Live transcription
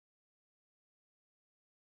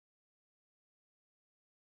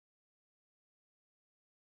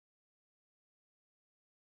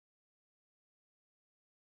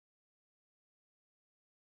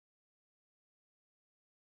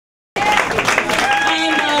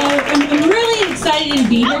excited to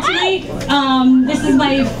be here tonight. This is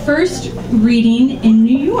my first reading in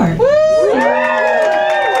New York. Thank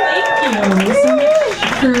you so much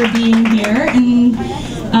for being here and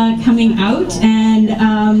coming out and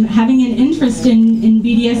having an interest in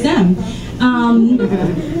BDSM.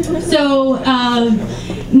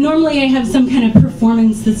 Normally I have some kind of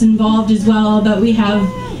performance that's involved as well, but we have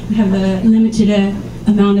a limited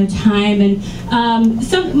amount of time, and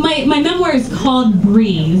my memoir is called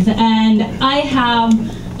Breathe, and I have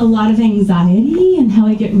a lot of anxiety, and how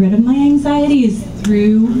I get rid of my anxiety is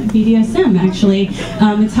through BDSM, actually.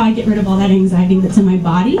 It's how I get rid of all that anxiety that's in my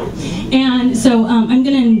body. And so I'm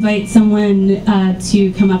going to invite someone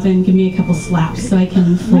to come up and give me a couple slaps so I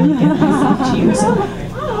can fully get myself to you. So.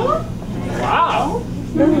 Wow.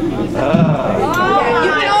 Yeah,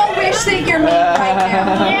 you can all wish that you're me right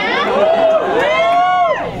now.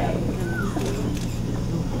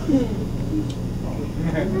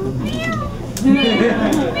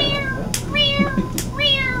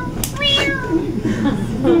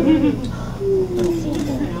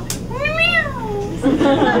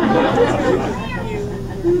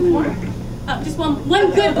 Just one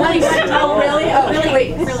good one. Oh, really? Oh, really,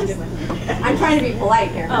 wait. really good one. I'm trying to be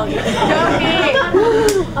polite here. Oh, yeah. Okay.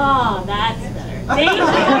 Oh, that's better. Thank you.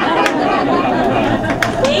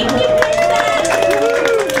 Thank you, Princess.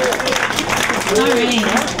 All right.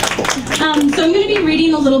 So I'm going to be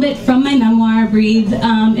reading a little bit from my memoir, Breathe.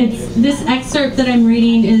 This excerpt that I'm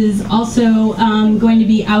reading is also going to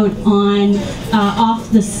be out on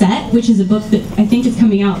Off the Set, which is a book that I think is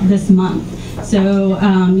coming out this month. So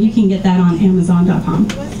you can get that on Amazon.com.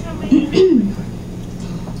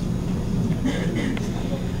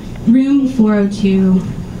 Room 402.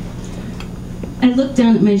 I looked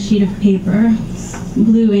down at my sheet of paper,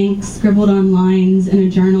 blue ink scribbled on lines in a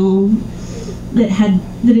journal that had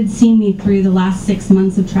seen me through the last 6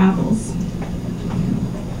 months of travels.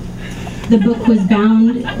 The book was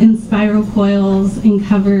bound in spiral coils and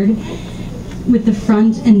covered with the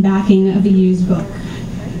front and backing of a used book.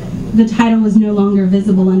 The title was no longer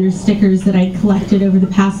visible under stickers that I'd collected over the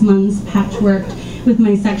past months, patchworked with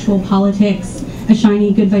my sexual politics, a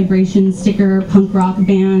shiny Good Vibration sticker, punk rock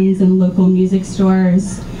bands, and local music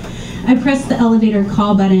stores. I pressed the elevator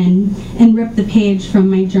call button and ripped the page from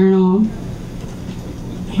my journal.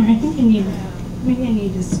 Here, I think maybe I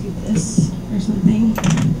need to scoop this or something.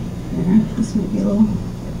 Here, this might be a little,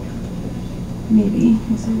 maybe,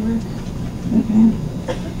 this will work. Okay.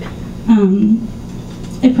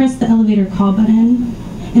 I pressed the elevator call button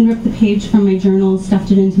and ripped the page from my journal,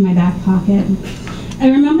 stuffed it into my back pocket. I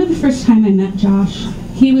remember the first time I met Josh.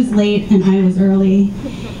 He was late and I was early.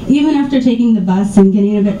 Even after taking the bus and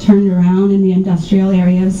getting a bit turned around in the industrial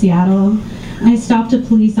area of Seattle, I stopped a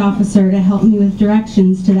police officer to help me with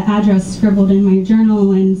directions to the address scribbled in my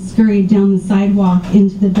journal and scurried down the sidewalk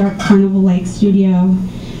into the dark carnival-like studio.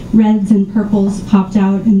 Reds and purples popped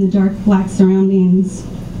out in the dark black surroundings.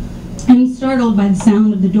 I'm startled by the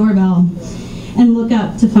sound of the doorbell and look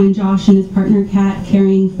up to find Josh and his partner Kat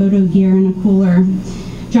carrying photo gear in a cooler.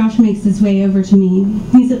 Josh makes his way over to me.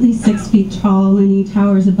 He's at least 6 feet tall and he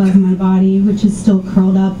towers above my body, which is still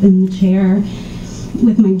curled up in the chair,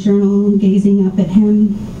 with my journal gazing up at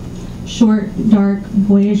him. Short, dark,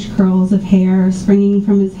 boyish curls of hair springing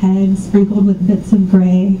from his head, sprinkled with bits of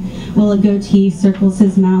gray, while a goatee circles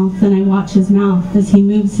his mouth, and I watch his mouth as he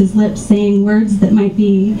moves his lips, saying words that might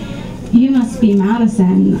be, "You must be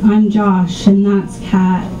Madison, I'm Josh, and that's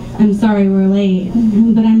Kat. I'm sorry we're late,"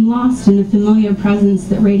 but I'm lost in a familiar presence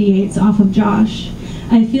that radiates off of Josh.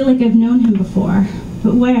 I feel like I've known him before,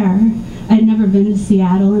 but where? I'd never been to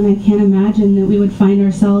Seattle, and I can't imagine that we would find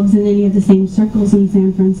ourselves in any of the same circles in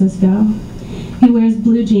San Francisco. He wears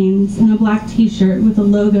blue jeans and a black t-shirt with a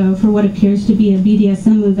logo for what appears to be a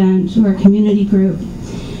BDSM event or a community group.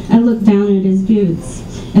 I look down at his boots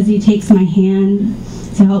as he takes my hand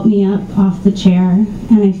to help me up off the chair,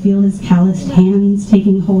 and I feel his calloused hands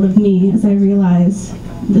taking hold of me as I realize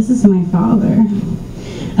this is my father.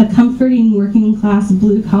 A comforting working-class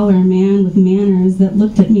blue-collar man with manners that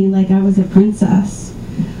looked at me like I was a princess.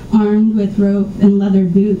 Armed with rope and leather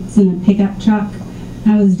boots and a pickup truck,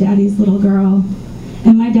 I was Daddy's little girl.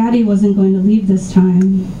 And my daddy wasn't going to leave this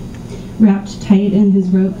time. Wrapped tight in his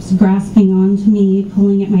ropes, grasping onto me,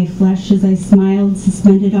 pulling at my flesh as I smiled,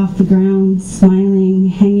 suspended off the ground, smiling,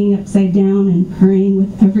 hanging upside down and purring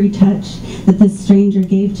with every touch that this stranger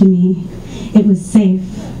gave to me. It was safe.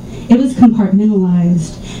 It was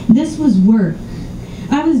compartmentalized. This was work.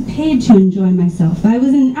 I was paid to enjoy myself. I was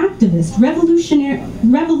an activist,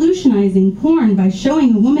 revolutionizing porn by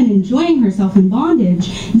showing a woman enjoying herself in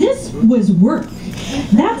bondage. This was work.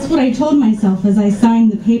 That's what I told myself as I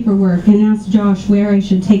signed the paperwork and asked Josh where I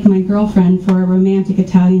should take my girlfriend for a romantic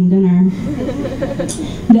Italian dinner.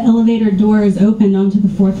 The elevator doors opened onto the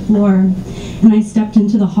 4th floor, and I stepped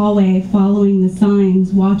into the hallway following the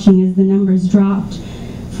signs, watching as the numbers dropped.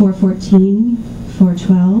 414,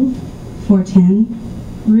 412, 410,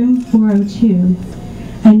 room 402.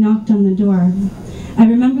 I knocked on the door. I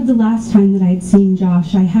remembered the last time that I'd seen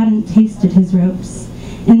Josh. I hadn't tasted his ropes.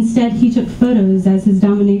 Instead, he took photos as his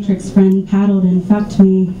dominatrix friend paddled and fucked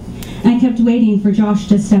me. I kept waiting for Josh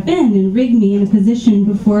to step in and rig me in a position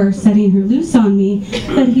before setting her loose on me,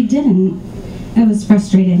 but he didn't. I was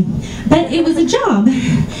frustrated. But it was a job.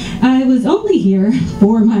 I was only here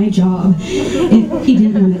for my job. If he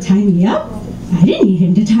didn't want to tie me up, I didn't need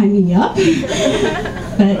him to tie me up.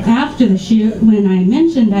 But after the shoot, when I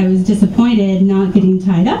mentioned I was disappointed not getting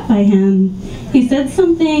tied up by him, he said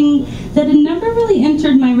something that had never really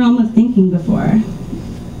entered my realm of thinking before.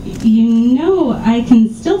 You know, I can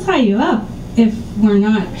still tie you up if we're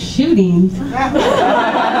not shooting.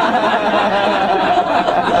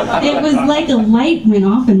 It was like a light went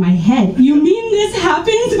off in my head. You mean this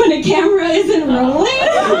happens when a camera isn't rolling?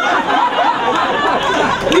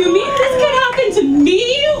 You mean this could happen to me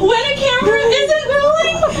when a camera isn't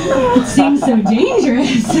rolling? It seems so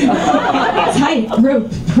dangerous. Tight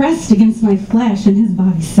rope pressed against my flesh and his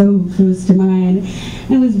body so close to mine.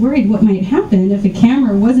 I was worried what might happen if a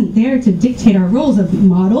camera wasn't there to dictate our roles of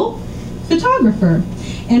model, photographer.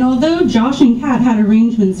 And although Josh and Kat had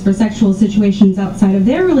arrangements for sexual situations outside of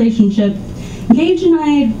their relationship, Gage and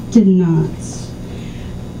I did not.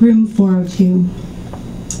 Room 402.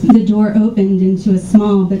 The door opened into a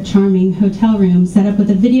small but charming hotel room set up with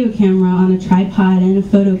a video camera on a tripod and a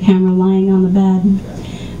photo camera lying on the bed.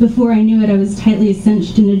 Before I knew it, I was tightly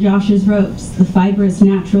cinched into Josh's ropes, the fibrous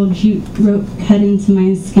natural jute rope cut into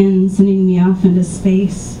my skin, sending me off into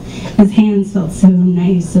space. His hands felt so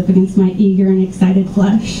nice up against my eager and excited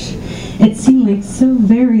flesh. It seemed like so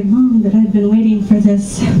very long that I'd been waiting for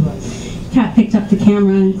this. Kat picked up the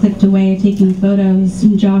camera and clicked away, taking photos,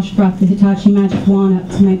 and Josh brought the Hitachi magic wand up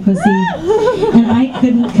to my pussy, and I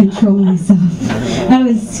couldn't control myself. I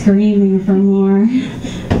was screaming for more.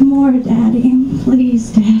 More, Daddy.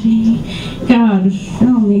 Please, Daddy. God,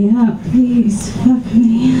 fill me up. Please, fuck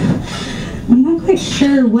me. I'm not quite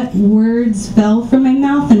sure what words fell from my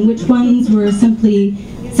mouth and which ones were simply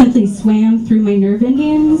swam through my nerve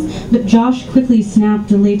endings, but Josh quickly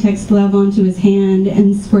snapped a latex glove onto his hand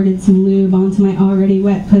and squirted some lube onto my already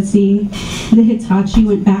wet pussy. The Hitachi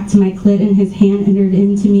went back to my clit and his hand entered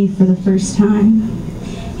into me for the first time.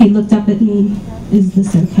 He looked up at me. Is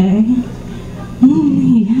this okay?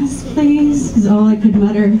 Yes, please, is all I could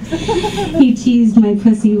mutter. He teased my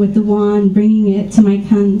pussy with the wand, bringing it to my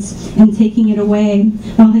cunt and taking it away,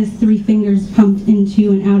 while his 3 fingers pumped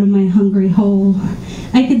into and out of my hungry hole.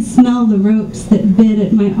 I could smell the ropes that bit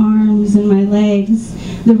at my arms and my legs,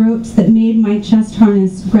 the ropes that made my chest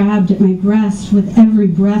harness grabbed at my breast with every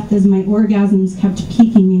breath as my orgasms kept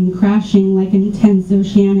peaking and crashing like intense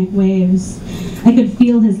oceanic waves. I could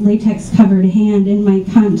feel his latex-covered hand in my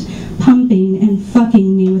cunt, pumping and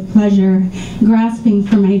fucking me with pleasure, grasping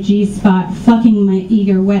for my G-spot, fucking my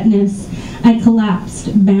eager wetness. I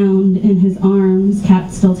collapsed, bound in his arms,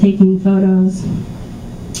 Kat still taking photos.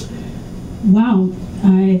 Wow,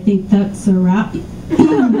 I think that's a wrap, he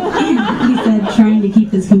said, trying to keep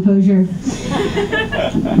his composure.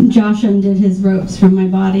 Josh undid his ropes from my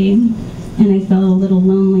body, and I felt a little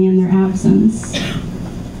lonely in their absence.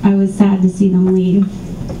 I was sad to see them leave.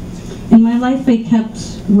 In my life, I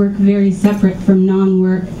kept work very separate from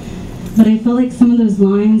non-work, but I felt like some of those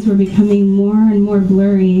lines were becoming more and more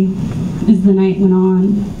blurry as the night went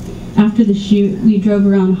on. After the shoot, we drove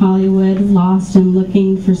around Hollywood, lost and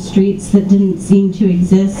looking for streets that didn't seem to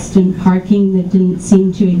exist and parking that didn't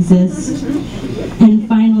seem to exist, and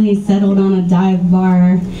finally settled on a dive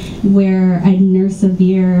bar where I'd nurse a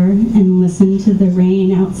beer and listen to the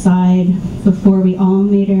rain outside before we all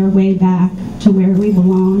made our way back to where we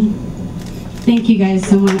belong. Thank you guys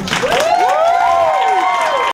so much.